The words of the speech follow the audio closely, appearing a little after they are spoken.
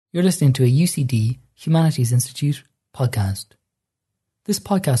You're listening to a UCD Humanities Institute podcast. This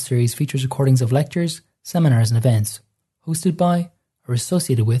podcast series features recordings of lectures, seminars and events hosted by or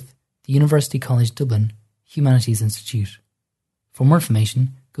associated with the University College Dublin Humanities Institute. For more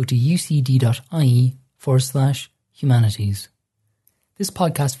information, go to ucd.ie/humanities. This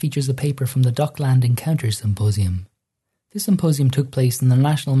podcast features a paper from the Dockland Encounters Symposium. This symposium took place in the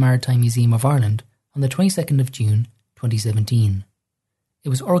National Maritime Museum of Ireland on the 22nd of June 2017. It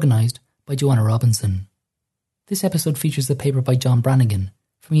was organised by Joanna Robinson. This episode features a paper by John Brannigan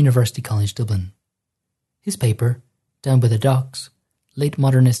from University College Dublin. His paper, Down by the Docks, Late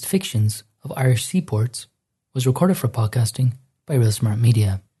Modernist Fictions of Irish Seaports, was recorded for podcasting by Real Smart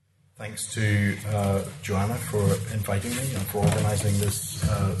Media. Thanks to Joanna for inviting me and for organising this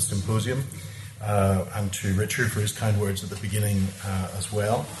symposium, and to Richard for his kind words at the beginning as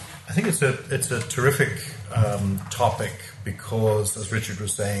well. I think it's a terrific topic because, as Richard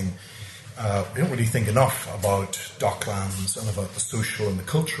was saying, we don't really think enough about docklands and about the social and the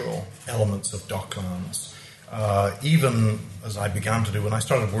cultural elements of docklands. Even as I began to do, when I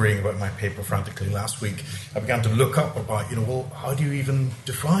started worrying about my paper frantically last week, I began to look up about, how do you even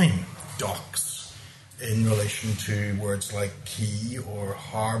define docks in relation to words like quay or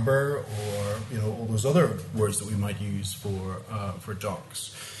harbour or, all those other words that we might use for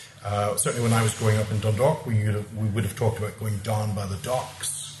docks. Certainly when I was growing up in Dundalk, we would have talked about going down by the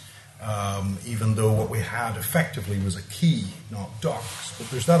docks, even though what we had effectively was a quay, not docks.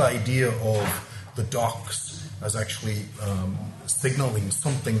 But there's that idea of the docks as actually signalling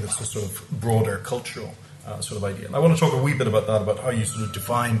something that's a sort of broader cultural sort of idea. And I want to talk a wee bit about that, about how you sort of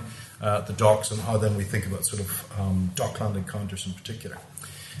define the docks and how then we think about sort of dockland encounters in particular.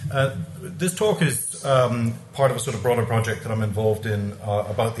 This talk is part of a sort of broader project that I'm involved in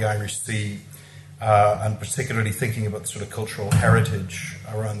about the Irish Sea, and particularly thinking about the sort of cultural heritage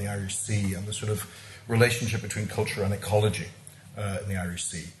around the Irish Sea and the sort of relationship between culture and ecology in the Irish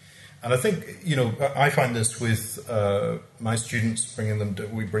Sea. And I think, I find this with my students,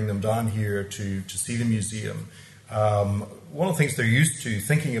 we bring them down here to see the museum. One of the things they're used to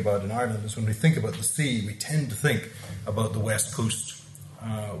thinking about in Ireland is when we think about the sea, we tend to think about the west coast.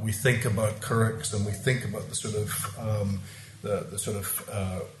 We think about curraghs and we think about the sort of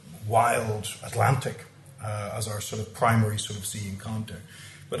wild Atlantic as our sort of primary sort of sea encounter.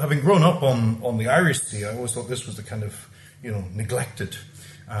 But having grown up on the Irish Sea, I always thought this was the kind of neglected,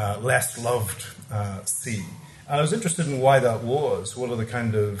 less loved sea. And I was interested in why that was. What are the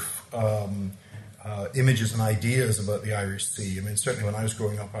kind of images and ideas about the Irish Sea? I mean, certainly when I was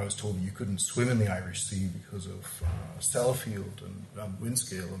growing up, I was told that you couldn't swim in the Irish Sea because of Sellafield and wind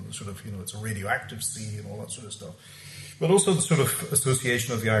scale and the sort of, it's a radioactive sea and all that sort of stuff. But also the sort of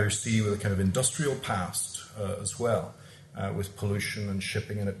association of the Irish Sea with a kind of industrial past as well, with pollution and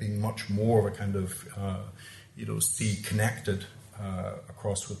shipping and it being much more of a kind of, sea connected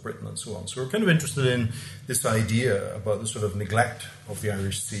across with Britain and so on. So we're kind of interested in this idea about the sort of neglect of the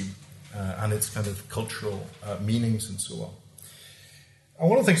Irish Sea and its kind of cultural meanings and so on. And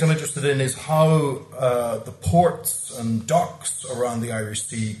one of the things I'm interested in is how the ports and docks around the Irish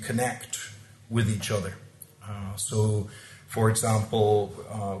Sea connect with each other. So, for example,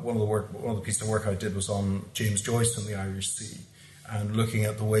 one of the pieces of work I did was on James Joyce and the Irish Sea, and looking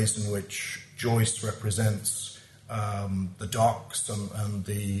at the ways in which Joyce represents the docks and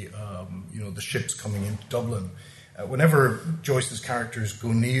the ships coming into Dublin. Whenever Joyce's characters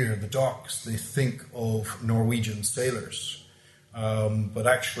go near the docks, they think of Norwegian sailors. But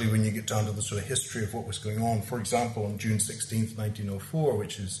actually, when you get down to the sort of history of what was going on, for example, on June 16th, 1904,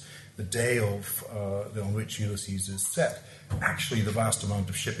 which is the day on which Ulysses is set, actually the vast amount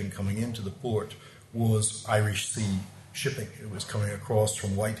of shipping coming into the port was Irish Sea shipping. It was coming across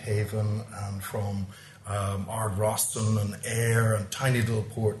from Whitehaven and from Ardrossan and Ayr and tiny little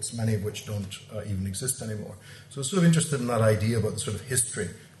ports, many of which don't even exist anymore. So I'm sort of interested in that idea about the sort of history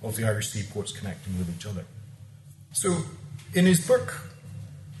of the Irish seaports connecting with each other. So in his book,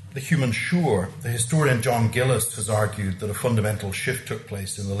 The Human Shore, the historian John Gillis has argued that a fundamental shift took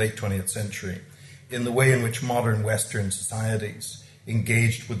place in the late 20th century in the way in which modern Western societies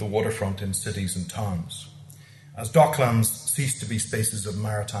engaged with the waterfront in cities and towns. As docklands ceased to be spaces of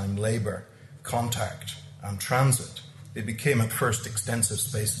maritime labour, contact and transit, they became at first extensive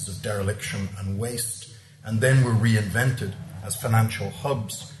spaces of dereliction and waste, and then were reinvented as financial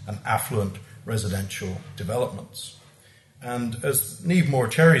hubs and affluent residential developments. And as Niamh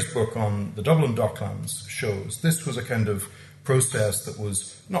Moore-Cherry's book on the Dublin Docklands shows, this was a kind of process that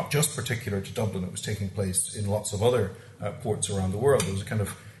was not just particular to Dublin, it was taking place in lots of other ports around the world. There was a kind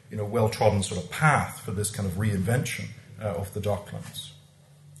of well-trodden sort of path for this kind of reinvention of the docklands.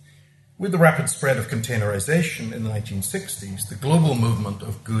 With the rapid spread of containerization in the 1960s, the global movement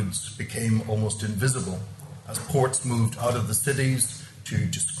of goods became almost invisible as ports moved out of the cities to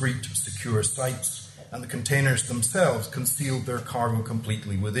discrete, secure sites, and the containers themselves concealed their cargo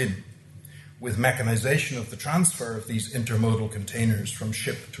completely within. With mechanization of the transfer of these intermodal containers from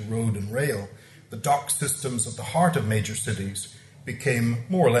ship to road and rail, the dock systems at the heart of major cities became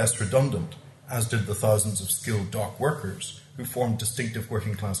more or less redundant, as did the thousands of skilled dock workers who formed distinctive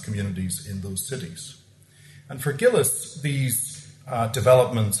working-class communities in those cities. And for Gillis, these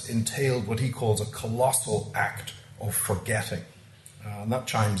developments entailed what he calls a colossal act of forgetting. And that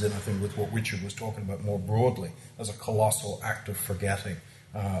chimes in, I think, with what Richard was talking about more broadly, as a colossal act of forgetting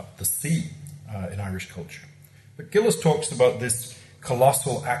the sea in Irish culture. But Gillis talks about this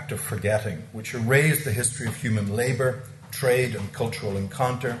colossal act of forgetting, which erased the history of human labour, trade and cultural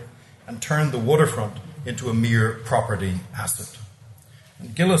encounter, and turned the waterfront into a mere property asset.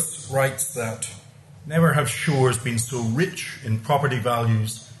 And Gillis writes that never have shores been so rich in property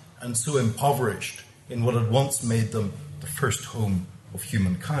values and so impoverished in what had once made them the first home of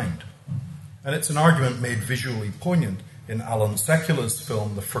humankind. And it's an argument made visually poignant in Alan Sekula's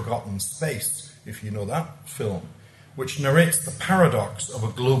film The Forgotten Space, if you know that film, which narrates the paradox of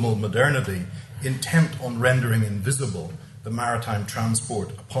a global modernity intent on rendering invisible the maritime transport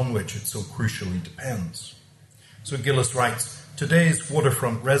upon which it so crucially depends. So Gillis writes, today's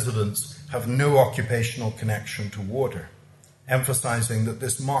waterfront residents have no occupational connection to water, emphasizing that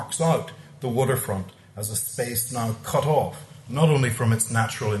this marks out the waterfront as a space now cut off, not only from its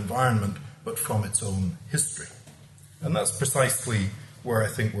natural environment, but from its own history. And that's precisely where I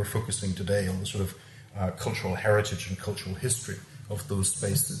think we're focusing today, on the sort of cultural heritage and cultural history of those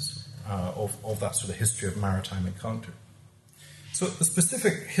spaces, of that sort of history of maritime encounter. So the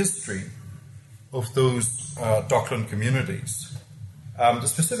specific history of those Dockland communities,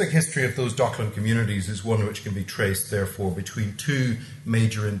 is one which can be traced, therefore, between two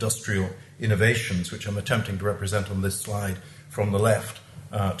major industrial innovations, which I'm attempting to represent on this slide from the left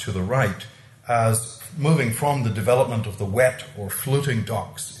to the right, as moving from the development of the wet or floating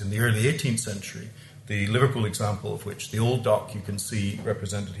docks in the early 18th century, the Liverpool example of which, the old dock you can see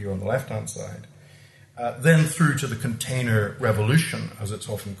represented here on the left-hand side, then through to the container revolution, as it's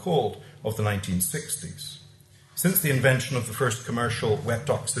often called, of the 1960s. Since the invention of the first commercial wet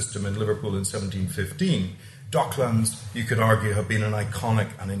dock system in Liverpool in 1715, docklands, you could argue, have been an iconic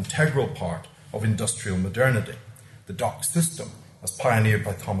and integral part of industrial modernity. The dock system, as pioneered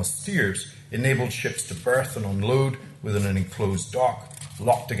by Thomas Steers, enabled ships to berth and unload within an enclosed dock,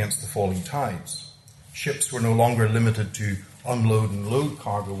 locked against the falling tides. Ships were no longer limited to unload and load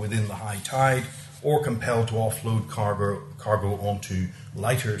cargo within the high tide, or compelled to offload cargo onto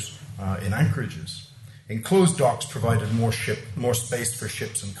lighters in anchorages. Enclosed docks provided more space for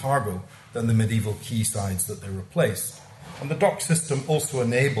ships and cargo than the medieval quaysides that they replaced. And the dock system also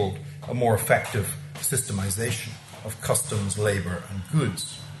enabled a more effective systemization of customs, labour and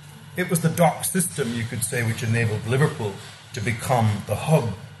goods. It was the dock system, you could say, which enabled Liverpool to become the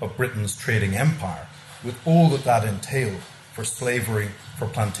hub of Britain's trading empire, with all that entailed for slavery, for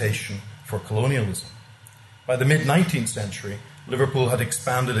plantation, for colonialism. By the mid-19th century, Liverpool had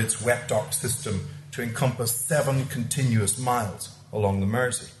expanded its wet dock system to encompass 7 continuous miles along the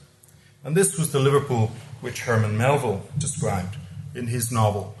Mersey. And this was the Liverpool which Herman Melville described in his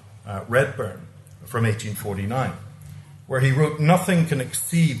novel Redburn from 1849, where he wrote, "Nothing can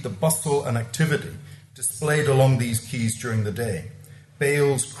exceed the bustle and activity displayed along these quays during the day.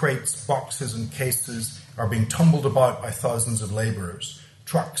 Bales, crates, boxes and cases are being tumbled about by thousands of labourers.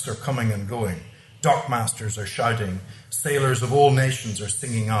 Trucks are coming and going. Dockmasters are shouting. Sailors of all nations are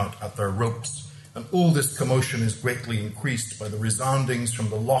singing out at their ropes. And all this commotion is greatly increased by the resoundings from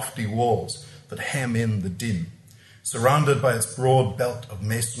the lofty walls that hem in the din. Surrounded by its broad belt of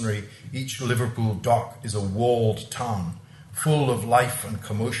masonry, each Liverpool dock is a walled town, full of life and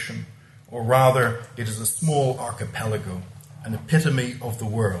commotion, or rather, it is a small archipelago, an epitome of the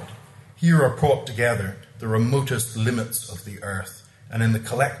world. Here are brought together the remotest limits of the earth, and in the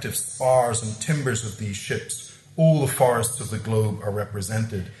collective spars and timbers of these ships, all the forests of the globe are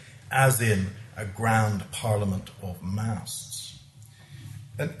represented, as in a grand parliament of masts."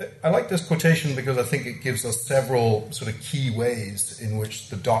 And I like this quotation because I think it gives us several sort of key ways in which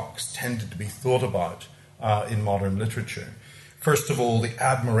the docks tended to be thought about in modern literature. First of all, the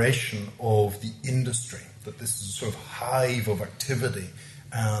admiration of the industry, that this is a sort of hive of activity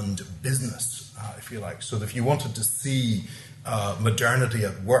and business, if you like. So that if you wanted to see modernity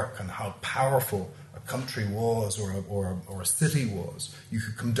at work and how powerful a country was or a city was, you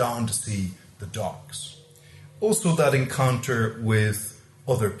could come down to see the docks. Also that encounter with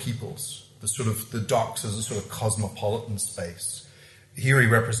other peoples, the docks as a sort of cosmopolitan space. Here he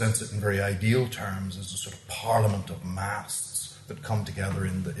represents it in very ideal terms as a sort of parliament of masts that come together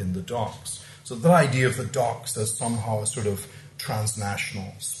in the docks. So that idea of the docks as somehow a sort of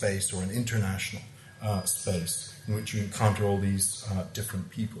transnational space or an international space in which you encounter all these different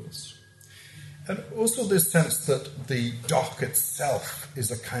peoples. And also this sense that the dock itself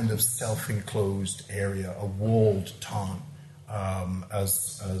is a kind of self-enclosed area, a walled town,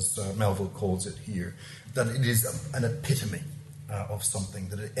 as Melville calls it here, that it is an epitome of something,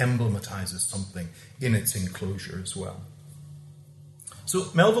 that it emblematizes something in its enclosure as well. So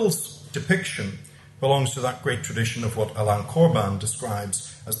Melville's depiction belongs to that great tradition of what Alain Corbin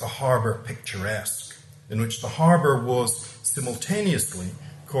describes as the harbour picturesque, in which the harbour was simultaneously,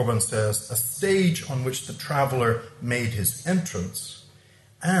 Corbin says, a stage on which the traveller made his entrance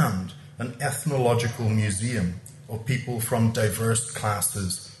and an ethnological museum of people from diverse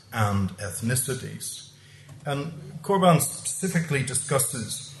classes and ethnicities. And Corbin specifically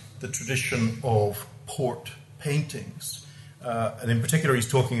discusses the tradition of port paintings. And in particular, he's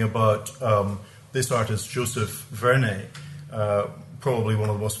talking about this artist, Joseph Vernet. Probably one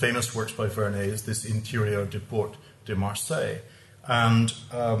of the most famous works by Vernet is this Intérieur de Port de Marseille. And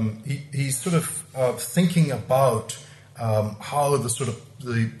he's sort of thinking about how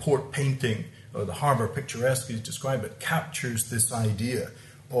the port painting, or the harbour picturesque, as you describe it, captures this idea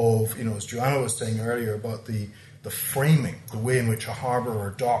of, as Joanna was saying earlier, about the framing, the way in which a harbour or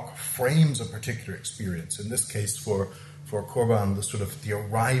dock frames a particular experience. In this case, for Corbin, the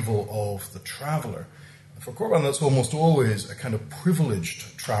arrival of the traveller. For Corbin, that's almost always a kind of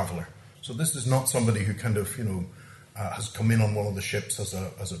privileged traveller. So this is not somebody who kind of, has come in on one of the ships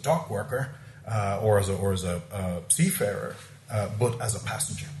as a dock worker or as a seafarer, but as a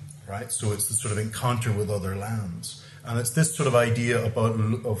passenger, right? So it's the sort of encounter with other lands. And it's this sort of idea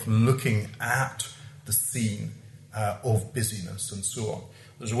of looking at the scene of busyness and so on.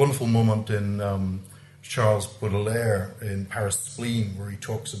 There's a wonderful moment in Charles Baudelaire in Paris Spleen where he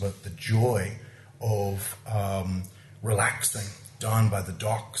talks about the joy of relaxing down by the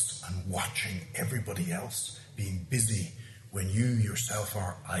docks and watching everybody else being busy when you yourself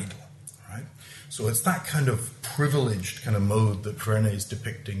are idle, right? So it's that kind of privileged kind of mode that Vernet is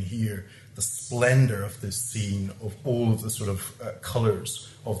depicting here, the splendor of this scene, of all of the sort of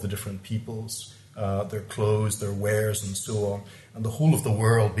colours of the different peoples, their clothes, their wares, and so on, and the whole of the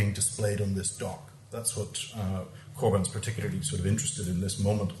world being displayed on this dock. That's what Corbin's particularly sort of interested in, this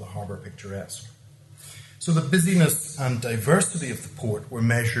moment of the harbour picturesque. So the busyness and diversity of the port were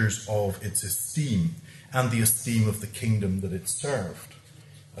measures of its esteem and the esteem of the kingdom that it served.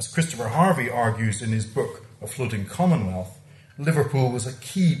 As Christopher Harvey argues in his book, A Floating Commonwealth, Liverpool was a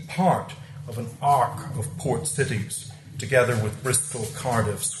key part of an arc of port cities, together with Bristol,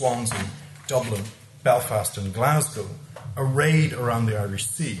 Cardiff, Swansea, Dublin, Belfast and Glasgow, arrayed around the Irish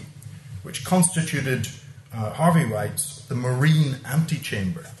Sea, which constituted, Harvey writes, the marine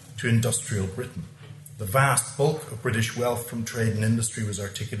antechamber to industrial Britain. The vast bulk of British wealth from trade and industry was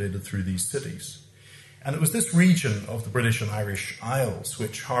articulated through these cities. And it was this region of the British and Irish Isles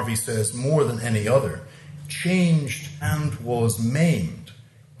which, Harvey says, more than any other, changed and was maimed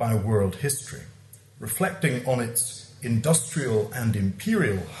by world history, reflecting on its industrial and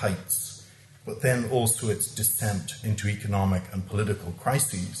imperial heights, but then also its descent into economic and political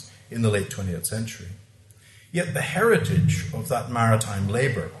crises in the late 20th century. Yet the heritage of that maritime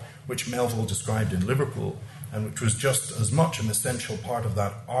labour, which Melville described in Liverpool, and which was just as much an essential part of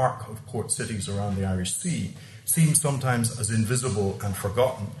that arc of port cities around the Irish Sea, seems sometimes as invisible and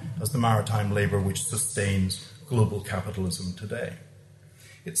forgotten as the maritime labour which sustains global capitalism today.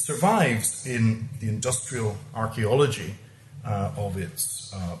 It survives in the industrial archaeology of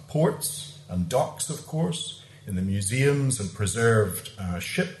its ports and docks, of course, in the museums and preserved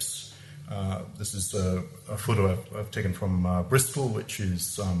ships. This is a photo I've taken from Bristol, which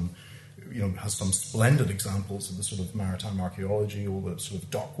is has some splendid examples of the sort of maritime archaeology. All the sort of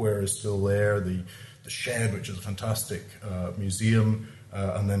dockware is still there. The shed, which is a fantastic museum,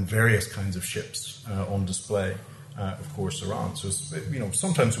 and then various kinds of ships on display, of course, around. So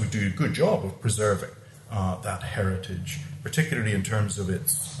sometimes we do a good job of preserving that heritage, particularly in terms of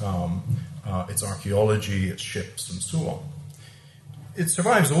its archaeology, its ships, and so on. It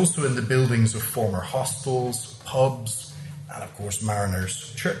survives also in the buildings of former hostels, pubs, and of course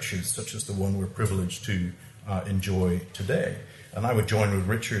mariners' churches, such as the one we're privileged to enjoy today. And I would join with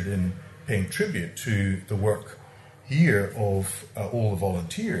Richard in paying tribute to the work here of all the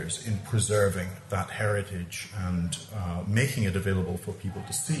volunteers in preserving that heritage and making it available for people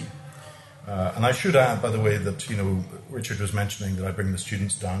to see. And I should add, by the way, that, Richard was mentioning that I bring the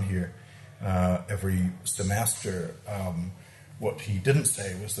students down here every semester. What he didn't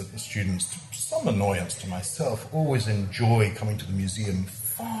say was that the students, to some annoyance to myself, always enjoy coming to the museum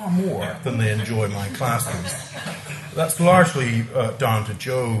far more than they enjoy my classes. That's largely down to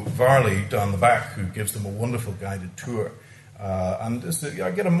Joe Varley down the back, who gives them a wonderful guided tour. And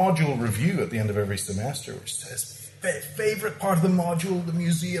I get a module review at the end of every semester, which says, favorite part of the module, the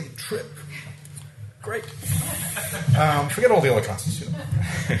museum trip. Great. Forget all the other classes,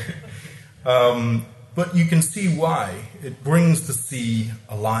 But you can see why. It brings the sea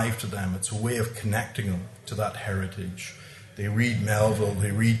alive to them. It's a way of connecting them to that heritage. They read Melville,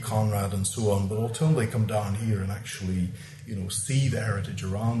 they read Conrad and so on, but until they come down here and actually, see the heritage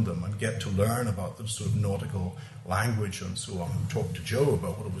around them and get to learn about the sort of nautical language and so on, and talk to Joe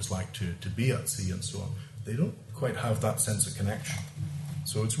about what it was like to be at sea and so on, they don't quite have that sense of connection.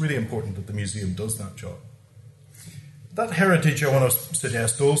 So it's really important that the museum does that job. That heritage, I want to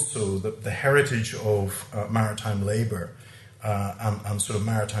suggest also that the heritage of maritime labour and sort of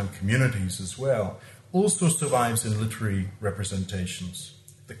maritime communities as well also survives in literary representations.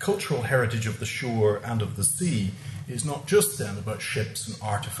 The cultural heritage of the shore and of the sea is not just then about ships and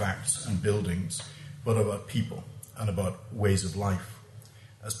artefacts and buildings, but about people and about ways of life.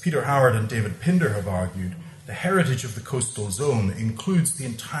 As Peter Howard and David Pinder have argued, the heritage of the coastal zone includes the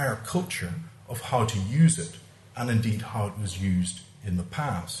entire culture of how to use it, and indeed how it was used in the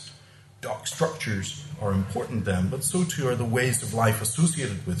past. Dock structures are important then, but so too are the ways of life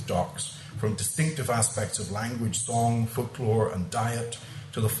associated with docks, from distinctive aspects of language, song, folklore, and diet,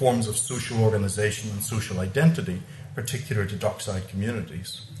 to the forms of social organization and social identity, particular to dockside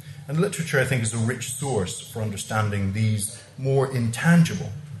communities. And literature, I think, is a rich source for understanding these more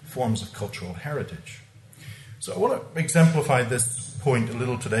intangible forms of cultural heritage. So I want to exemplify this point a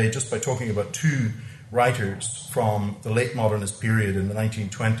little today just by talking about two writers from the late modernist period in the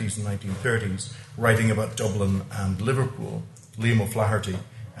 1920s and 1930s writing about Dublin and Liverpool, Liam O'Flaherty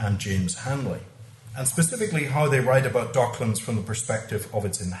and James Hanley, and specifically how they write about Docklands from the perspective of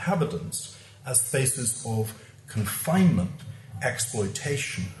its inhabitants as spaces of confinement,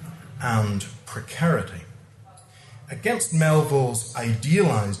 exploitation, and precarity. Against Melville's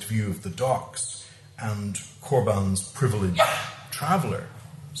idealized view of the docks and Corban's privileged traveller,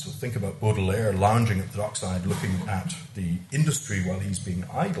 so think about Baudelaire lounging at the dockside looking at the industry while he's being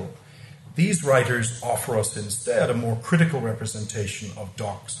idle, these writers offer us instead a more critical representation of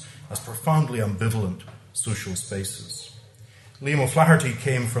docks as profoundly ambivalent social spaces. Liam O'Flaherty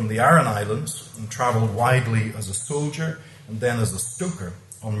came from the Aran Islands and travelled widely as a soldier and then as a stoker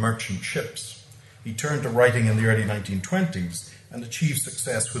on merchant ships. He turned to writing in the early 1920s and achieved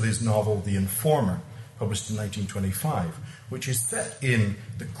success with his novel The Informer, published in 1925, which is set in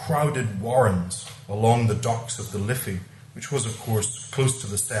the crowded warrens along the docks of the Liffey, which was, of course, close to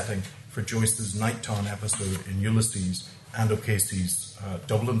the setting for Joyce's Nightown episode in Ulysses and O'Casey's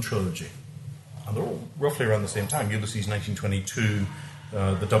Dublin trilogy. And they're all roughly around the same time. Ulysses, 1922,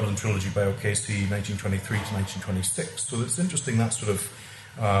 the Dublin trilogy by O'Casey, 1923 to 1926. So it's interesting that sort of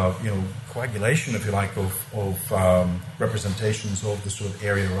coagulation, if you like, of representations of the sort of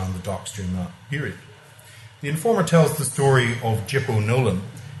area around the docks during that period. The Informer tells the story of Jippo Nolan,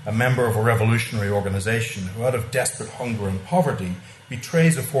 a member of a revolutionary organization who, out of desperate hunger and poverty,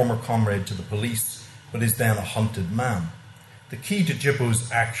 betrays a former comrade to the police, but is then a hunted man. The key to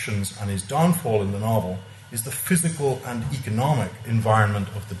Jippo's actions and his downfall in the novel is the physical and economic environment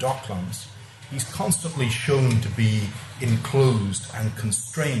of the Docklands. He's constantly shown to be enclosed and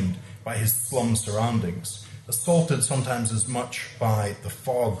constrained by his slum surroundings, assaulted sometimes as much by the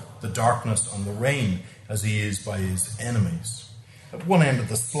fog, the darkness, and the rain as he is by his enemies. At one end of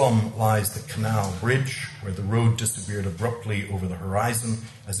the slum lies the canal bridge, where the road disappeared abruptly over the horizon,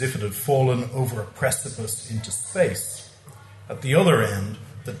 as if it had fallen over a precipice into space. At the other end,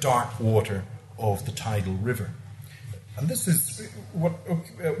 the dark water of the tidal river. And this is what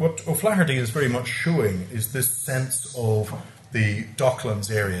O'Flaherty is very much showing, is this sense of the Docklands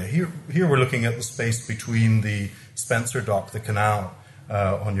area. Here we're looking at the space between the Spencer Dock, the canal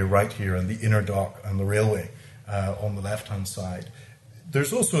on your right here, and the inner dock and the railway on the left-hand side.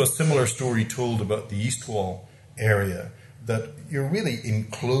 There's also a similar story told about the East Wall area, that you're really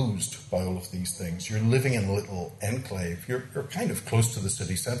enclosed by all of these things. You're living in a little enclave. You're kind of close to the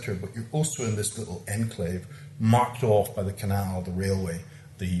city centre, but you're also in this little enclave marked off by the canal, the railway,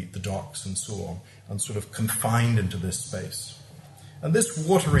 the docks and so on, and sort of confined into this space. And this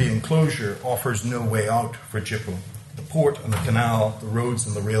watery enclosure offers no way out for Jippo. The port and the canal, the roads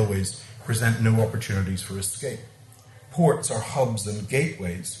and the railways present no opportunities for escape. Ports are hubs and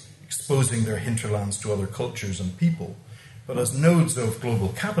gateways exposing their hinterlands to other cultures and people. But as nodes of global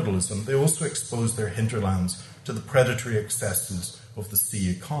capitalism, they also expose their hinterlands to the predatory excesses of the sea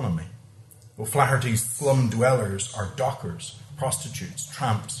economy. O'Flaherty's slum dwellers are dockers, prostitutes,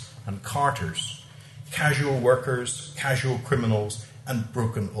 tramps, and carters, casual workers, casual criminals, and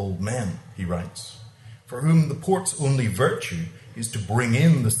broken old men, he writes, for whom the port's only virtue is to bring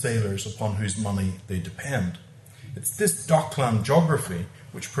in the sailors upon whose money they depend. It's this Dockland geography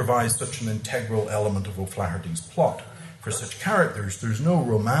which provides such an integral element of O'Flaherty's plot. For such characters, there's no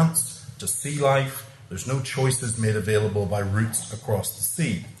romance to sea life, there's no choices made available by routes across the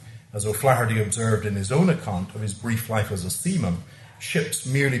sea. As O'Flaherty observed in his own account of his brief life as a seaman, ships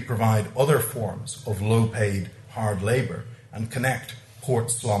merely provide other forms of low-paid, hard labour and connect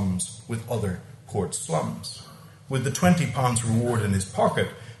port slums with other port slums. With the £20 reward in his pocket,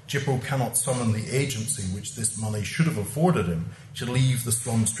 Jippo cannot summon the agency which this money should have afforded him to leave the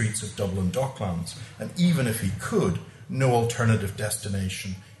slum streets of Dublin Docklands, and even if he could, no alternative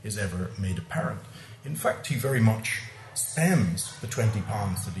destination is ever made apparent. In fact, he very much spends the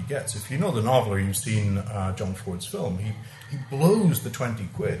 £20 that he gets. If you know the novel or you've seen John Ford's film, he blows the 20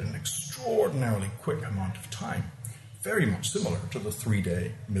 quid in an extraordinarily quick amount of time. Very much similar to the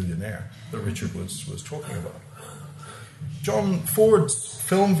 3-day millionaire that Richard was talking about. John Ford's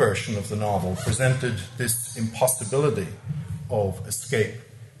film version of the novel presented this impossibility of escape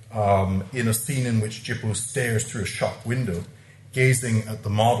in a scene in which Jippo stares through a shop window, gazing at the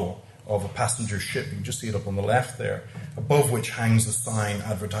model of a passenger ship. You can just see it up on the left there, above which hangs a sign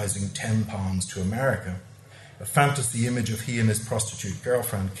advertising £10 to America. A fantasy image of he and his prostitute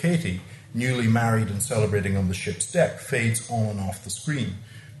girlfriend, Katie, newly married and celebrating on the ship's deck, fades on and off the screen.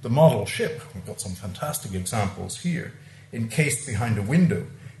 The model ship, we've got some fantastic examples here, encased behind a window,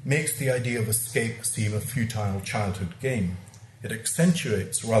 makes the idea of escape seem a futile childhood game. It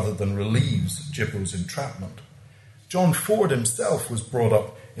accentuates rather than relieves Jippo's entrapment. John Ford himself was brought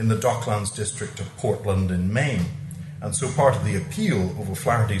up in the Docklands district of Portland in Maine, and so part of the appeal of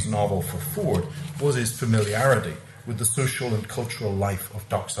O'Flaherty's novel for Ford was his familiarity with the social and cultural life of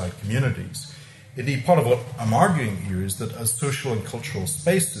dockside communities. Indeed, part of what I'm arguing here is that as social and cultural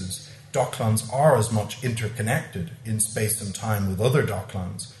spaces, Docklands are as much interconnected in space and time with other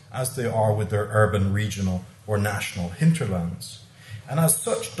docklands as they are with their urban, regional, or national hinterlands. And as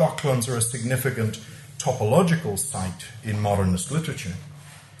such, Docklands are a significant topological site in modernist literature.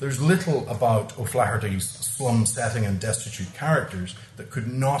 There's little about O'Flaherty's slum setting and destitute characters that could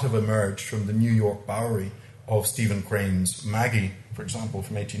not have emerged from the New York Bowery of Stephen Crane's Maggie, for example,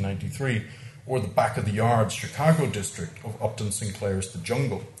 from 1893, or the back of the yards Chicago district of Upton Sinclair's The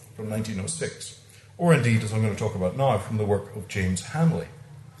Jungle from 1906, or indeed, as I'm going to talk about now, from the work of James Hanley.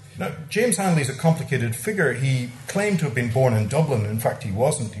 Now, James Hanley is a complicated figure. He claimed to have been born in Dublin. In fact, he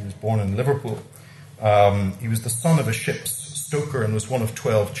wasn't. He was born in Liverpool. He was the son of a ship's stoker and was one of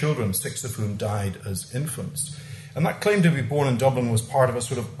 12 children, 6 of whom died as infants. And that claim to be born in Dublin was part of a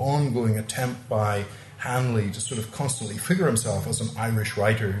sort of ongoing attempt by Hanley to sort of constantly figure himself as an Irish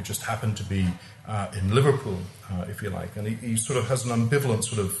writer who just happened to be in Liverpool, if you like. And he sort of has an ambivalent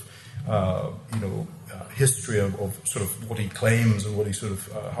sort of, history of sort of what he claims and what he sort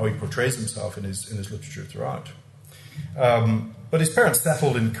of, how he portrays himself in his literature throughout. But his parents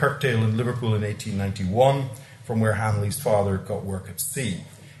settled in Kirkdale in Liverpool in 1891, from where Hanley's father got work at sea.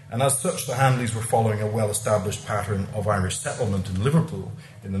 And as such, the Hanleys were following a well-established pattern of Irish settlement in Liverpool,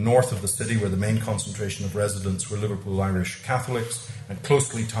 in the north of the city, where the main concentration of residents were Liverpool Irish Catholics and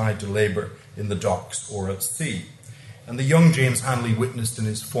closely tied to labour in the docks or at sea. And the young James Hanley witnessed in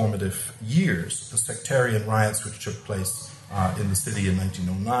his formative years the sectarian riots which took place in the city in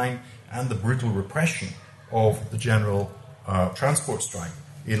 1909 and the brutal repression of the general transport strike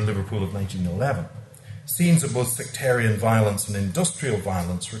in Liverpool of 1911. Scenes of both sectarian violence and industrial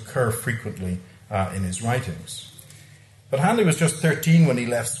violence recur frequently in his writings. But Hanley was just 13 when he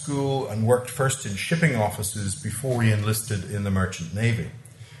left school and worked first in shipping offices before he enlisted in the Merchant Navy.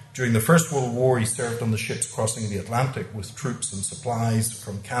 During the First World War, he served on the ships crossing the Atlantic with troops and supplies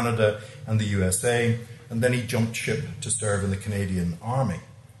from Canada and the USA, and then he jumped ship to serve in the Canadian Army.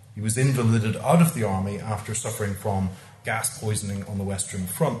 He was invalided out of the Army after suffering from gas poisoning on the Western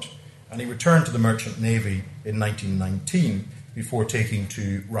Front, and he returned to the Merchant Navy in 1919 before taking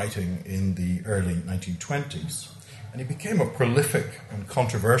to writing in the early 1920s. And he became a prolific and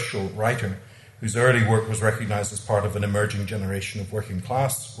controversial writer whose early work was recognised as part of an emerging generation of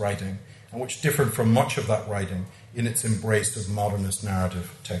working-class writing, and which differed from much of that writing in its embrace of modernist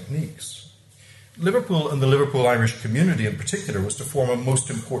narrative techniques. Liverpool and the Liverpool Irish community in particular was to form a most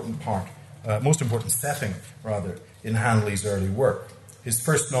important setting in Hanley's early work. His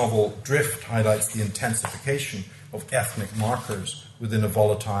first novel, Drift, highlights the intensification of ethnic markers within a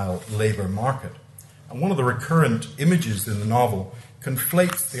volatile labour market. And one of the recurrent images in the novel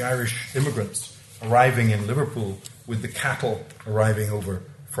conflates the Irish immigrants arriving in Liverpool with the cattle arriving over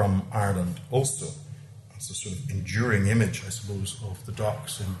from Ireland also. It's a sort of enduring image, I suppose, of the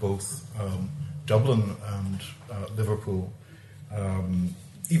docks in both Dublin and Liverpool.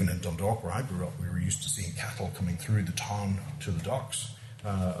 Even in Dundalk, where I grew up, we were used to seeing cattle coming through the town to the docks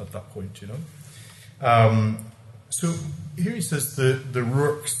at that point, you know. So here he says the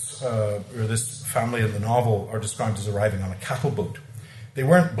Rourkes, or this family in the novel, are described as arriving on a cattle boat. They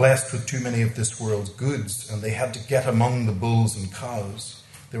weren't blessed with too many of this world's goods, and they had to get among the bulls and cows.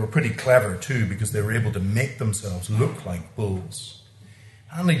 They were pretty clever, too, because they were able to make themselves look like bulls.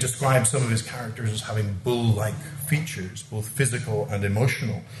 Hanley describes some of his characters as having bull-like features, both physical and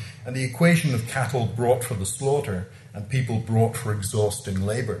emotional, and the equation of cattle brought for the slaughter and people brought for exhausting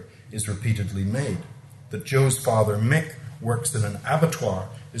labour is repeatedly made. That Joe's father, Mick, works in an abattoir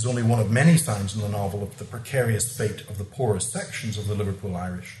is only one of many signs in the novel of the precarious fate of the poorest sections of the Liverpool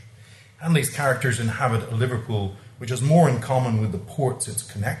Irish. Hanley's characters inhabit a Liverpool which has more in common with the ports it's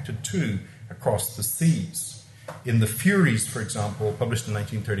connected to across the seas. In The Furies, for example, published in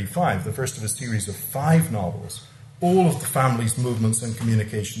 1935, the first of a series of 5 novels, all of the family's movements and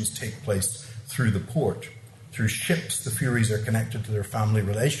communications take place through the port. Through ships, the Furies are connected to their family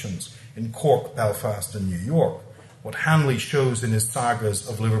relations in Cork, Belfast, and New York. What Hanley shows in his sagas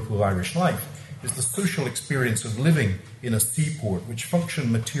of Liverpool Irish life is the social experience of living in a seaport which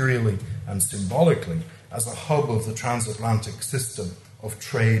functioned materially and symbolically as a hub of the transatlantic system of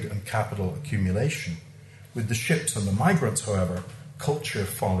trade and capital accumulation. With the ships and the migrants, however, culture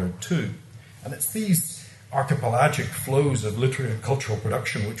followed too. And it's these archipelagic flows of literary and cultural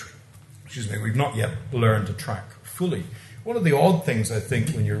production which, we've not yet learned to track fully. One of the odd things, I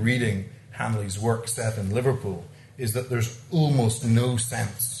think, when you're reading Hanley's work set in Liverpool is that there's almost no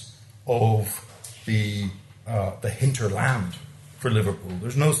sense of the hinterland for Liverpool.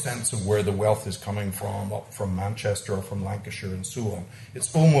 There's no sense of where the wealth is coming from, up from Manchester or from Lancashire and so on.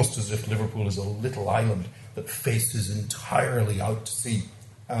 It's almost as if Liverpool is a little island that faces entirely out to sea.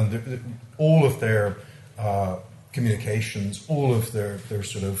 And all of their communications, all of their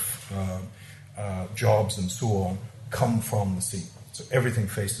sort of jobs and so on come from the sea. So everything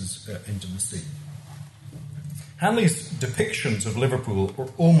faces into the sea. Hanley's depictions of Liverpool are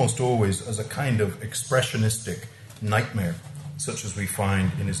almost always as a kind of expressionistic nightmare, such as we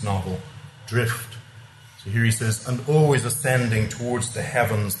find in his novel Drift. So here he says, and always ascending towards the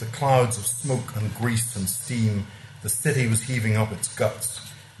heavens, the clouds of smoke and grease and steam, the city was heaving up its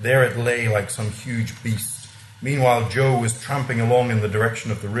guts. There it lay like some huge beast. Meanwhile, Joe was tramping along in the direction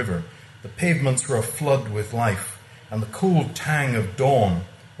of the river. The pavements were aflood with life, and the cold tang of dawn,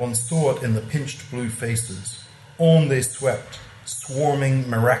 one saw it in the pinched blue faces. On they swept, swarming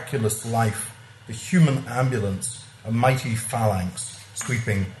miraculous life, the human ambulance, a mighty phalanx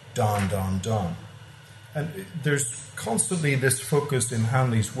sweeping down, down, down. And there's constantly this focus in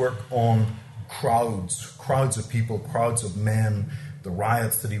Hanley's work on crowds of people, crowds of men, the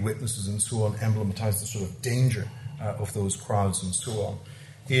riots that he witnesses and so on emblematize the sort of danger of those crowds and so on.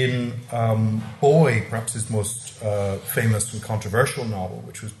 In Boy, perhaps his most famous and controversial novel,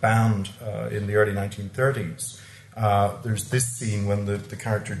 which was banned in the early 1930s, there's this scene when the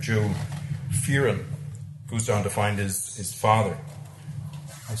character Joe Fearon goes down to find his father.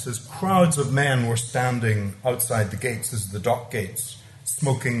 He says, crowds of men were standing outside the gates, this is the dock gates,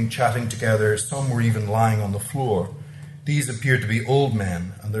 smoking, chatting together. Some were even lying on the floor. These appeared to be old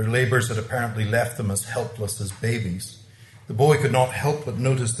men, and their labours had apparently left them as helpless as babies. The boy could not help but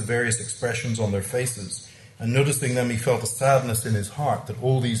notice the various expressions on their faces, and noticing them he felt a sadness in his heart that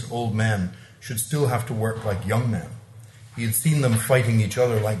all these old men should still have to work like young men. He had seen them fighting each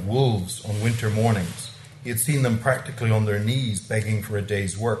other like wolves on winter mornings. He had seen them practically on their knees begging for a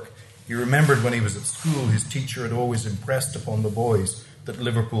day's work. He remembered when he was at school, his teacher had always impressed upon the boys that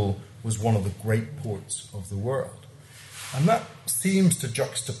Liverpool was one of the great ports of the world. And that seems to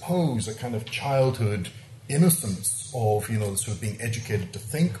juxtapose a kind of childhood innocence of, sort of being educated to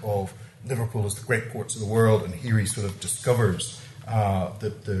think of Liverpool as the great ports of the world, and here he sort of discovers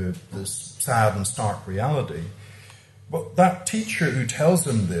this sad and stark reality. But that teacher who tells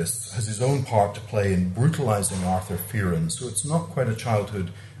him this has his own part to play in brutalizing Arthur Fearon, so it's not quite a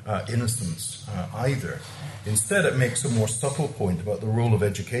childhood innocence either. Instead, it makes a more subtle point about the role of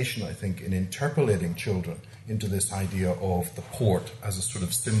education, I think, in interpolating children into this idea of the port as a sort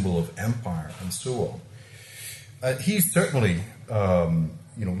of symbol of empire and so on. He's certainly,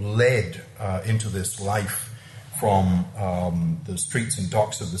 led into this life from the streets and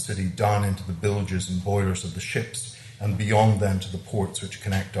docks of the city down into the bilges and boilers of the ships, and beyond them to the ports which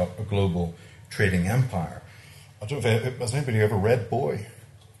connect up a global trading empire. I don't know if has anybody ever read Boy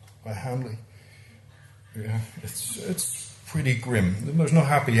by Hanley? Yeah, it's pretty grim. There's no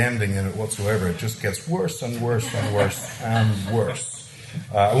happy ending in it whatsoever. It just gets worse and worse and worse and worse.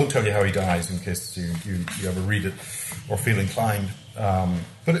 I won't tell you how he dies in case you ever read it or feel inclined.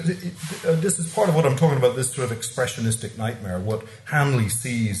 But this is part of what I'm talking about, this sort of expressionistic nightmare. What Hanley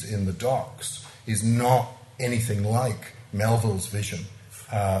sees in the docks is not anything like Melville's vision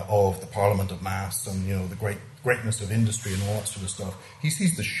of the Parliament of Mass and, you know, the greatness of industry and all that sort of stuff. He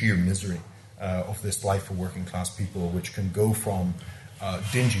sees the sheer misery of this life for working class people, which can go from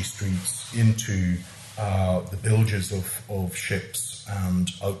dingy streets into the bilges of ships and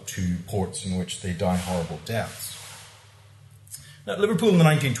out to ports in which they die horrible deaths. Now, Liverpool in the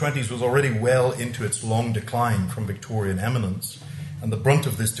 1920s was already well into its long decline from Victorian eminence, and the brunt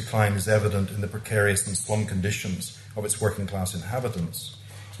of this decline is evident in the precarious and slum conditions of its working class inhabitants.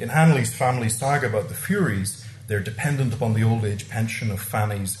 In Hanley's family saga about the Furies, they're dependent upon the old age pension of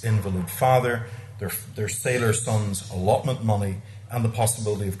Fanny's invalid father, their sailor son's allotment money, and the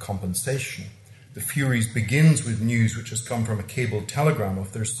possibility of compensation. The Furies begins with news which has come from a cable telegram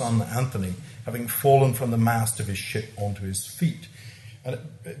of their son Anthony having fallen from the mast of his ship onto his feet. And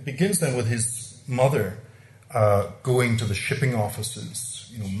it begins then with his mother going to the shipping offices,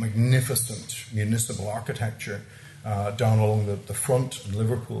 you know, magnificent municipal architecture down along the front in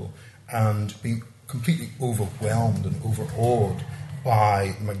Liverpool, and being completely overwhelmed and overawed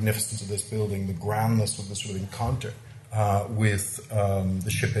by the magnificence of this building, the grandness of the sort of encounter with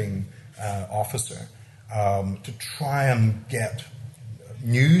the shipping officer, to try and get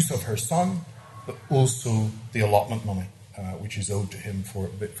news of her son, but also the allotment money, which is owed to him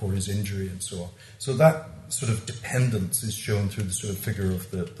for his injury and so on. So that sort of dependence is shown through the sort of figure of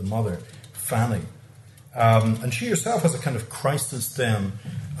the mother, Fanny. And she herself has a kind of crisis then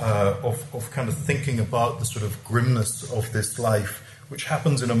of kind of thinking about the sort of grimness of this life, which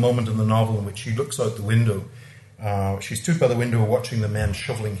happens in a moment in the novel in which she looks out the window. She stood by the window watching the men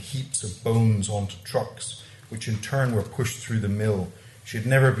shoveling heaps of bones onto trucks, which in turn were pushed through the mill. She had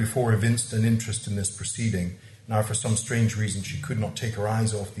never before evinced an interest in this proceeding. Now, for some strange reason, she could not take her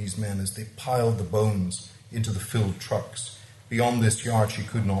eyes off these men as they piled the bones into the filled trucks. Beyond this yard she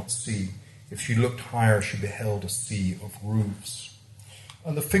could not see. If she looked higher, she beheld a sea of roofs.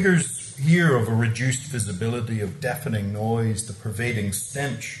 And the figures here of a reduced visibility, of deafening noise, the pervading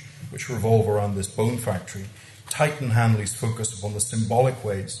stench which revolve around this bone factory, tighten Hanley's focus upon the symbolic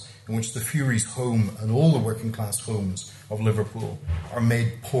ways in which the Furies' home and all the working class homes of Liverpool are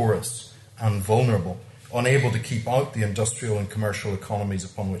made porous and vulnerable, unable to keep out the industrial and commercial economies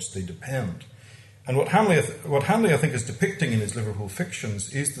upon which they depend. And what Hanley, I think, is depicting in his Liverpool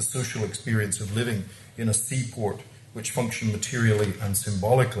fictions is the social experience of living in a seaport which functioned materially and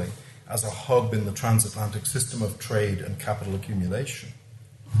symbolically as a hub in the transatlantic system of trade and capital accumulation.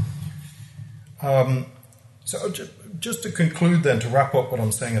 So just to conclude then, to wrap up what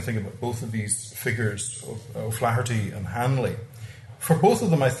I'm saying, I think, about both of these figures, of O'Flaherty and Hanley, for both of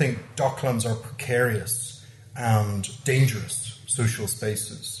them, I think docklands are precarious and dangerous social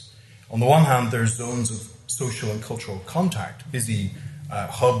spaces. On the one hand, there's zones of social and cultural contact, busy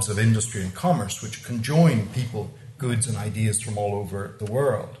hubs of industry and commerce, which conjoin people, goods and ideas from all over the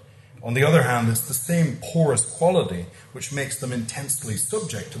world. On the other hand, it's the same porous quality which makes them intensely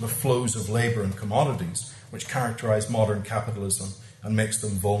subject to the flows of labour and commodities which characterise modern capitalism and makes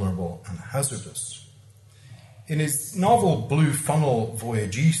them vulnerable and hazardous. In his novel Blue Funnel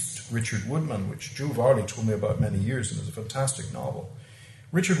Voyage East, Richard Woodman, which Joe Varley told me about many years and is a fantastic novel,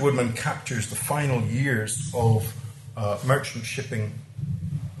 Richard Woodman captures the final years of merchant shipping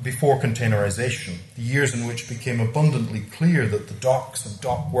before containerization, the years in which it became abundantly clear that the docks and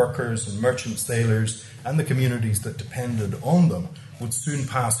dock workers and merchant sailors and the communities that depended on them would soon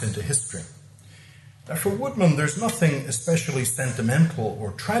pass into history. Now, for Woodman, there's nothing especially sentimental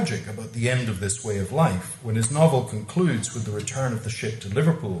or tragic about the end of this way of life. When his novel concludes with the return of the ship to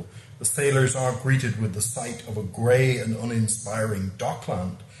Liverpool, the sailors are greeted with the sight of a grey and uninspiring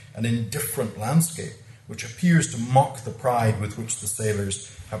dockland, an indifferent landscape, which appears to mock the pride with which the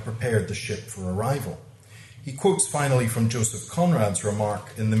sailors have prepared the ship for arrival. He quotes finally from Joseph Conrad's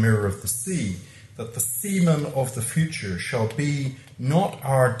remark in The Mirror of the Sea, that the seaman of the future shall be not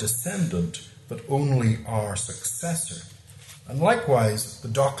our descendant, but only our successor. And likewise, the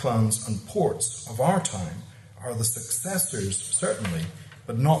docklands and ports of our time are the successors, certainly,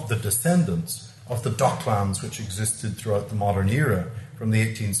 but not the descendants of the docklands which existed throughout the modern era from the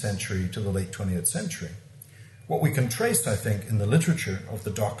 18th century to the late 20th century. What we can trace, I think, in the literature of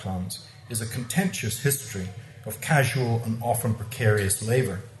the Docklands is a contentious history of casual and often precarious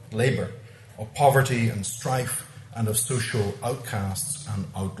labour, of poverty and strife, and of social outcasts and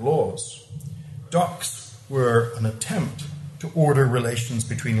outlaws. Docks were an attempt to order relations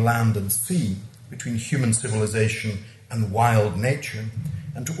between land and sea, between human civilization and wild nature,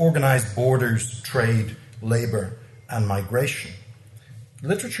 and to organize borders, trade, labour, and migration.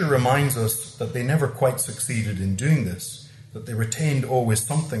 Literature reminds us that they never quite succeeded in doing this, that they retained always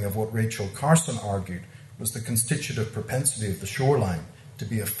something of what Rachel Carson argued was the constitutive propensity of the shoreline to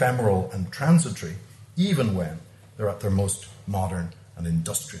be ephemeral and transitory, even when they're at their most modern and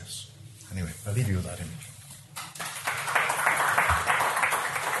industrious. Anyway, I'll leave you with that image.